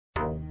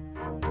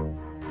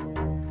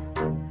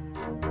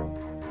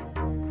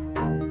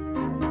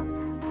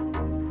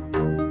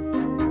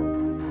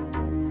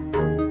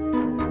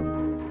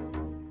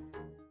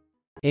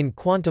In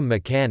quantum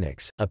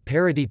mechanics, a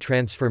parity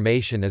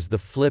transformation is the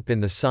flip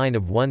in the sign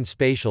of one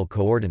spatial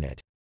coordinate.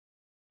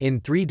 In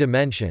 3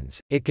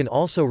 dimensions, it can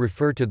also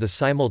refer to the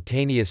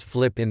simultaneous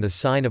flip in the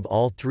sign of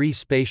all 3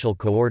 spatial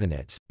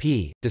coordinates.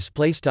 P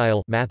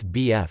displaystyle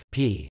mathbf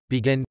p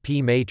begin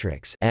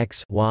pmatrix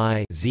x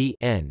y z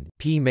end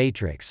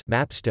pmatrix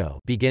mapsto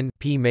begin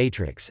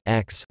pmatrix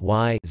x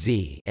y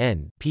z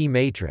end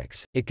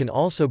pmatrix. It can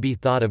also be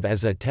thought of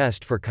as a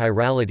test for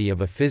chirality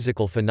of a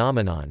physical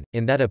phenomenon,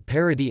 in that a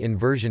parity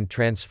inversion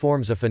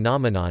transforms a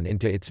phenomenon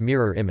into its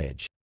mirror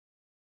image.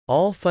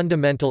 All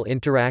fundamental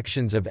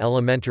interactions of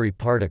elementary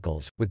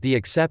particles, with the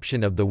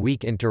exception of the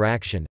weak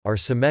interaction, are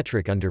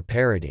symmetric under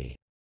parity.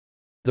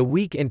 The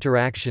weak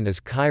interaction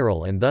is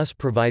chiral and thus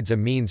provides a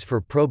means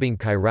for probing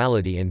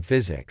chirality in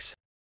physics.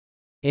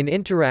 In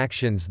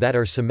interactions that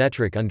are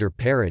symmetric under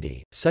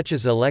parity, such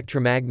as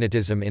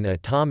electromagnetism in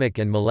atomic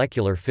and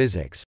molecular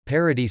physics,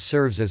 parity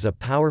serves as a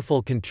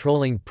powerful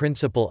controlling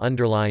principle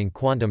underlying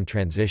quantum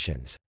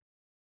transitions.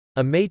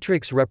 A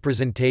matrix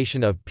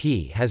representation of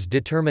P has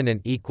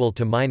determinant equal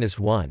to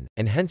 -1,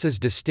 and hence is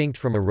distinct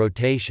from a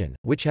rotation,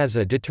 which has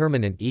a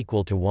determinant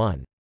equal to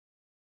 1.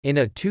 In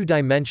a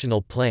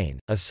 2-dimensional plane,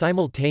 a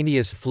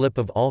simultaneous flip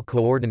of all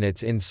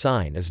coordinates in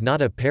sign is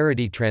not a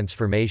parity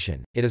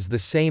transformation, it is the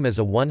same as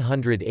a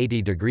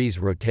 180 degrees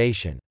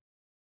rotation.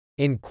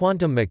 In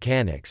quantum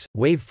mechanics,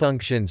 wave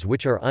functions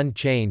which are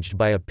unchanged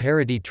by a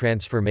parity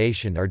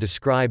transformation are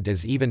described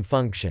as even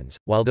functions,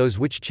 while those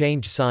which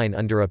change sign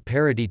under a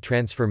parity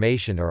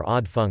transformation are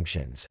odd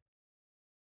functions.